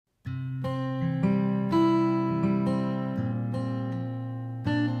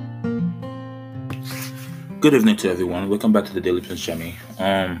Good evening to everyone. Welcome back to the Daily Prince Jemmy.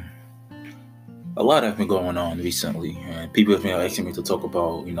 A lot has been going on recently, and people have been asking me to talk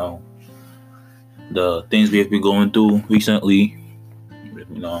about, the things we have been going through recently. You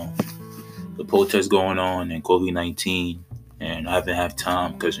know, the protests going on and COVID-19, and I haven't had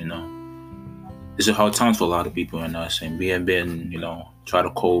time because it's a hard time for a lot of people and us, and we have been, try to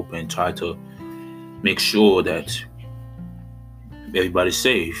cope and try to make sure that everybody's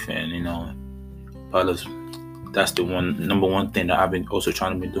safe, and part of that's the number one thing that I've been also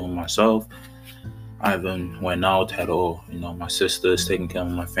trying to be doing myself. I haven't went out at all. My sister's taking care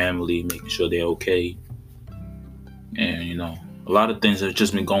of my family, making sure they're okay. And, a lot of things have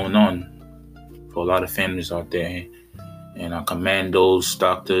just been going on for a lot of families out there. And I commend those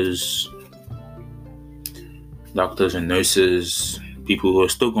doctors and nurses, people who are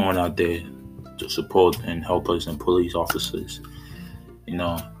still going out there to support and help us, and police officers.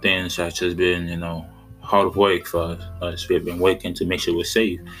 Things that just been, hard work for us. We have been working to make sure we're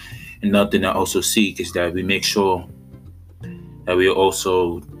safe. And nothing I also seek is that we make sure that we are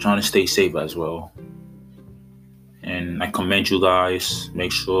also trying to stay safe as well. And I commend you guys.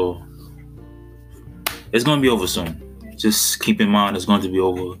 Make sure it's going to be over soon. Just keep in mind it's going to be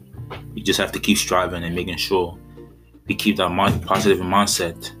over. We just have to keep striving and making sure we keep that positive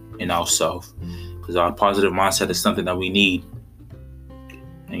mindset in ourselves. Because our positive mindset is something that we need.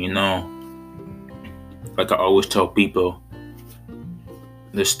 And like I always tell people,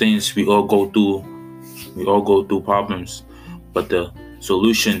 there's things we all go through. We all go through problems, but the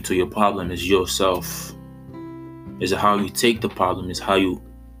solution to your problem is yourself. Is how you take the problem. Is how you,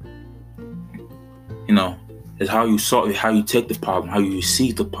 is how you solve it. How you take the problem. How you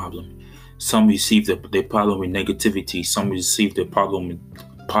receive the problem. Some receive their problem with negativity. Some receive their problem with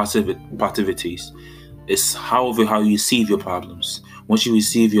positivities. It's how you receive your problems. Once you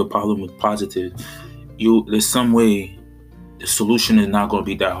receive your problem with positive, there's some way the solution is not going to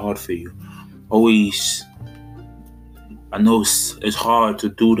be that hard for you. Always, I know it's hard to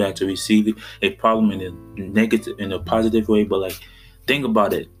do that, to receive a problem in a positive way, but think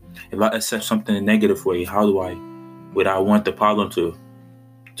about it. If I accept something in a negative way, would I want the problem to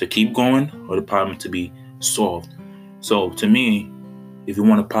keep going or the problem to be solved? So to me, if you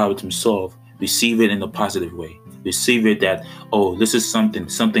want a problem to be solved, receive it in a positive way. Receive it that, this is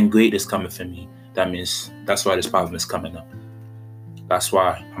something great is coming for me. That means that's why this problem is coming up. That's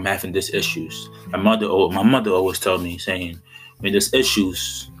why I'm having these issues. My mother always told me, saying, when there's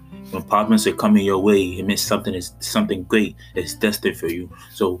issues, when problems are coming your way, it means something great is destined for you.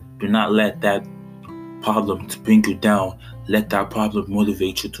 So do not let that problem to bring you down. Let that problem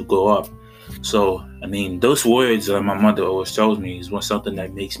motivate you to go up. So, those words that my mother always tells me is something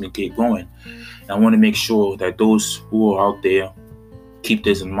that makes me keep going. And I want to make sure that those who are out there keep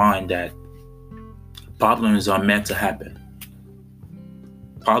this in mind, that problems are meant to happen.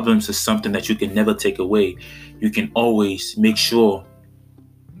 Problems is something that you can never take away. You can always make sure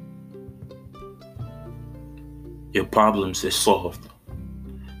your problems is solved.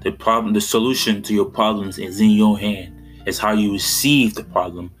 The solution to your problems is in your hand. It's how you receive the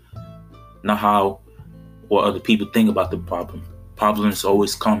problem, not what other people think about the problem. Problems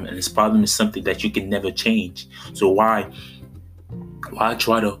always come, and this problem is something that you can never change. So why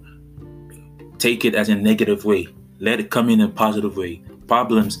try to take it as a negative way? Let it come in a positive way.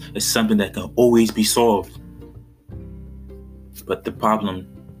 Problems is something that can always be solved. But the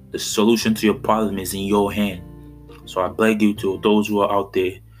solution to your problem is in your hand. So I beg you, to those who are out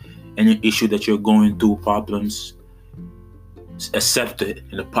there, any issue that you're going through, problems, accept it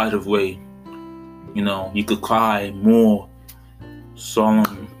in a positive way. You could cry more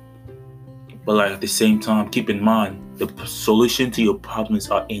solemn, but at the same time, keep in mind the solution to your problems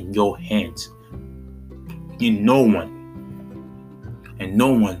are in your hands. No one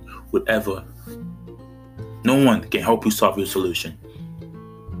can help you solve your solution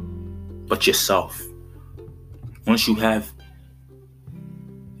but yourself. Once you have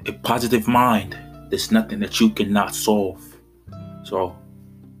a positive mind, there's nothing that you cannot solve. So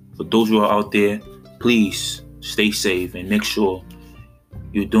for those who are out there, please stay safe and make sure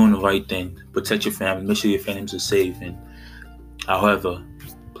you're doing the right thing. Protect your family. Make sure your families are safe. And however,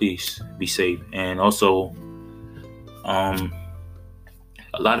 please be safe. And also,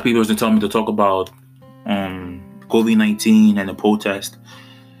 a lot of people have been telling me to talk about COVID-19 and the protest.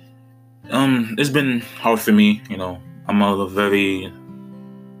 It's been hard for me. I'm a very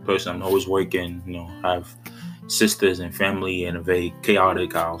person. I'm always working. I have sisters and family in a very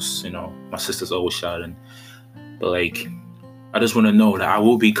chaotic house. My sister's always shouting. But I just want to know that I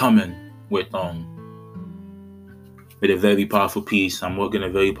will be coming with a very powerful piece. I'm working a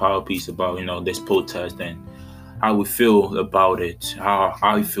very powerful piece about, this protest and how we feel about it, how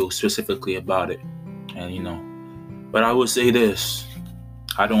I feel specifically about it. And but I would say this: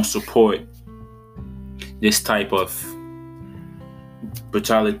 I don't support this type of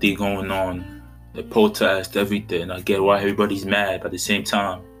brutality going on, the protest, everything. I get why everybody's mad, but at the same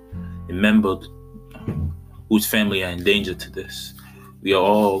time, remember whose family are in danger to this. We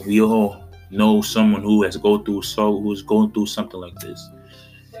all know someone who's going through something like this.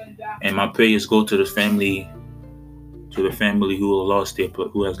 And my prayers go to the family who has lost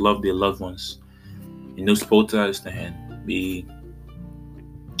their loved ones in those protests. And we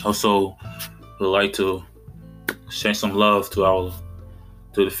also would like to send some love to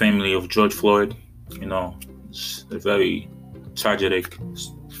the family of George Floyd. It's a very tragic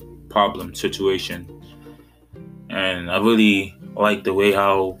situation. And I really like the way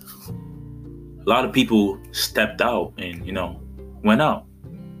how a lot of people stepped out and, went out.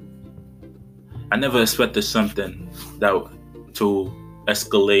 I never expected something to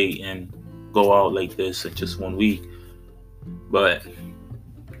escalate and go out like this in just 1 week. But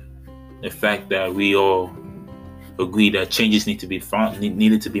the fact that we all agree that changes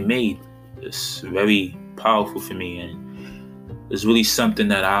needed to be made is very powerful for me. And it's really something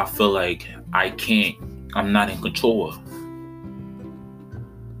that I feel like I'm not in control of.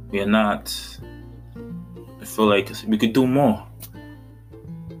 I feel like we could do more.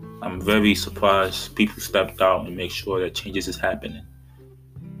 I'm very surprised people stepped out and make sure that changes is happening.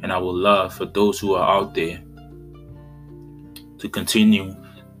 And I would love for those who are out there to continue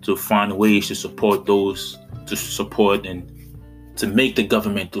to find ways to support and to make the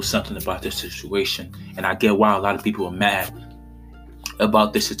government do something about this situation. And I get why a lot of people are mad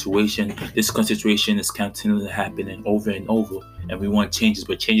about this situation. This situation is continually happening over and over, and we want changes,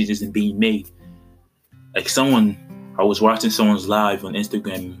 but changes isn't being made. I was watching someone's live on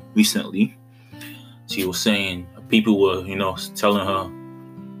Instagram recently. She was saying people were, telling her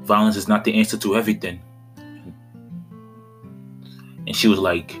violence is not the answer to everything. And she was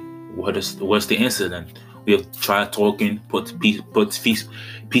like, what's the answer then? We have tried talking,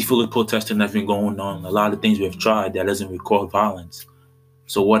 peacefully protesting, nothing going on. A lot of things we have tried that doesn't require violence.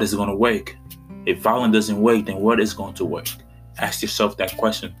 So what is going to work? If violence doesn't work, then what is going to work? Ask yourself that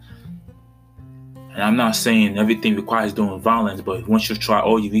question. And I'm not saying everything requires doing violence, but once you try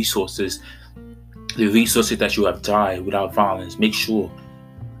all your resources, the resources that you have tried without violence, make sure,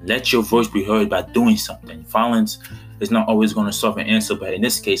 let your voice be heard by doing something. Violence is not always going to solve an answer, but in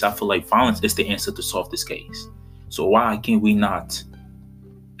this case, I feel like violence is the answer to solve this case. So why can we not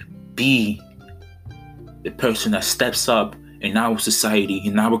be the person that steps up in our society,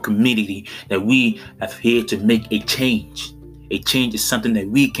 in our community, that we have here to make a change? A change is something that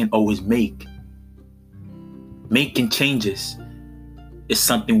we can always make. Making changes is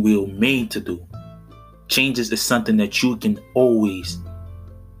something we're made to do. Changes is something that you can always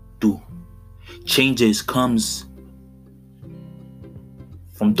do. Changes comes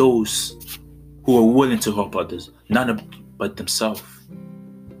from those who are willing to help others, not but themselves.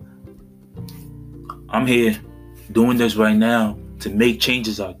 I'm here doing this right now to make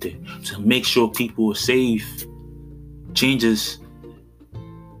changes out there, to make sure people are safe. Changes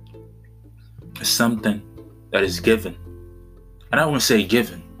is something that is given. And I wouldn't say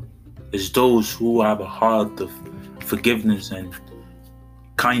given. It's those who have a heart of forgiveness and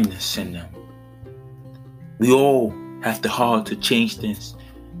kindness in them. We all have the heart to change things.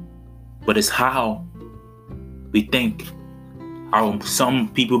 But it's how we think. Some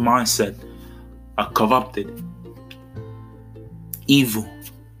people's mindset are corrupted, evil,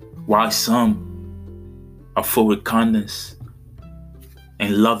 while some are full with kindness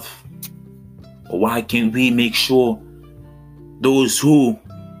and love. Why can't we make sure those who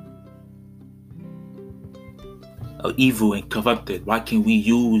are evil and corrupted,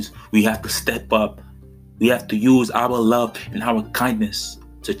 we have to step up. We have to use our love and our kindness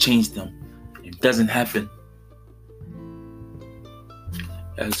to change them. It doesn't happen.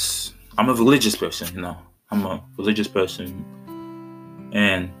 I'm a religious person, I'm a religious person.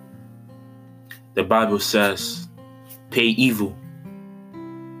 And the Bible says, pay evil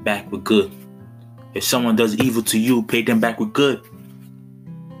back with good. If someone does evil to you, pay them back with good.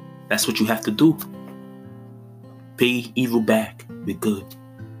 That's what you have to do. Pay evil back with good.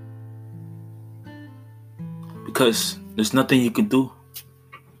 Because there's nothing you can do.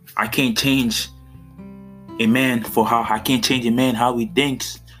 I can't change a man how he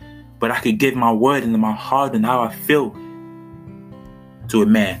thinks, but I could give my word and my heart and how I feel to a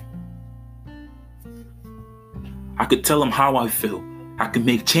man. I could tell him how I feel. I can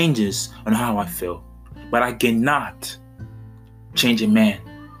make changes on how I feel, but I cannot change a man.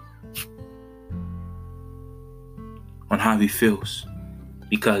 how he feels.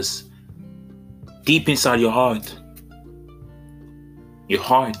 Because deep inside your heart,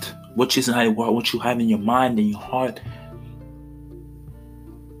 what you have in your mind and your heart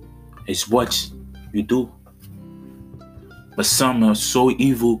is what you do. But some are so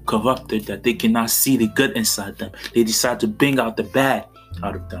evil, corrupted, that they cannot see the good inside them. They decide to bring out the bad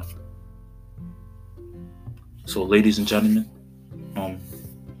out of them. So, ladies and gentlemen,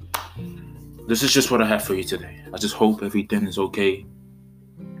 this is just what I have for you today. I just hope everything is okay.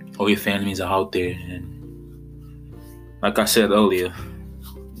 All your families are out there. And like I said earlier,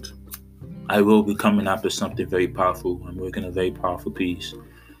 I will be coming up with something very powerful. I'm working a very powerful piece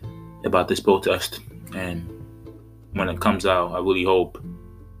about this protest. And when it comes out, I really hope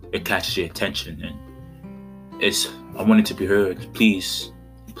it catches your attention. And I want it to be heard. Please,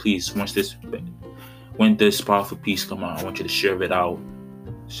 when this powerful piece come out, I want you to share it out.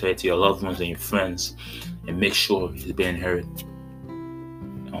 Share it to your loved ones and your friends, and make sure it's being heard.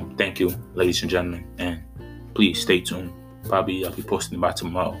 Thank you, ladies and gentlemen, and please stay tuned. Probably I'll be posting about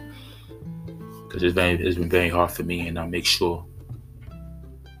tomorrow, because it's been very hard for me, and I'll make sure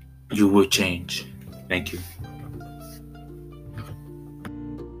you will change. Thank you.